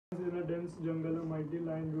dense jungle, a mighty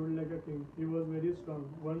lion ruled like a king. He was very strong.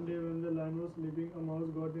 One day, when the lion was sleeping, a mouse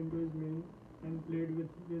got into his mane and played with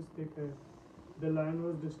his thick hair. The lion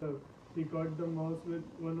was disturbed. He caught the mouse with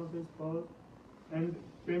one of his paws and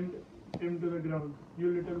pinned him to the ground.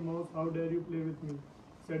 You little mouse, how dare you play with me?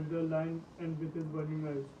 Said the lion, and with his burning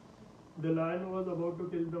eyes. The lion was about to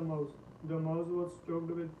kill the mouse. The mouse was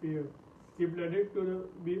choked with fear. He pleaded to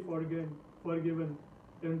be forgiven,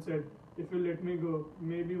 and said, "If you let me go,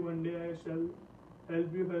 maybe one day I shall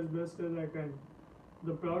help you as best as I can."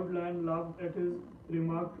 The proud lion laughed at his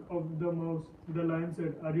remark of the mouse. The lion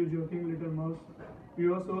said, "Are you joking, little mouse?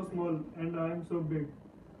 You are so small, and I am so big.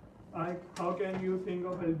 How can you think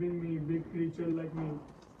of helping me, big creature like me?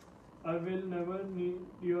 I will never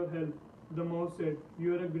need your help." The mouse said,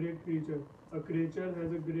 "You are a great creature. A creature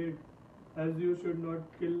has a great, as you should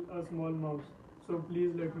not kill a small mouse. So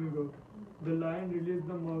please let me go." The lion released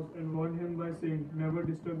the mouse and warned him by saying, "Never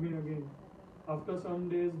disturb me again." After some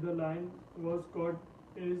days, the lion was caught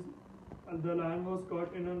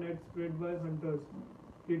in a net spread by hunters.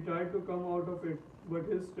 He tried to come out of it,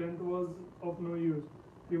 but his strength was of no use.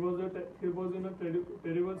 He was in a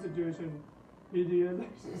terrible situation. He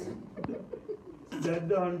realized that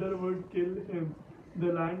the hunter would kill him.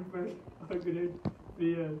 The lion felt a great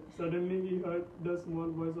fear. Suddenly he heard the small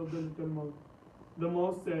voice of the little mouse. The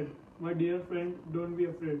mouse said, "My dear friend, don't be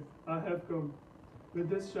afraid. I have come." With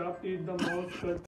his sharp teeth, the mouse cut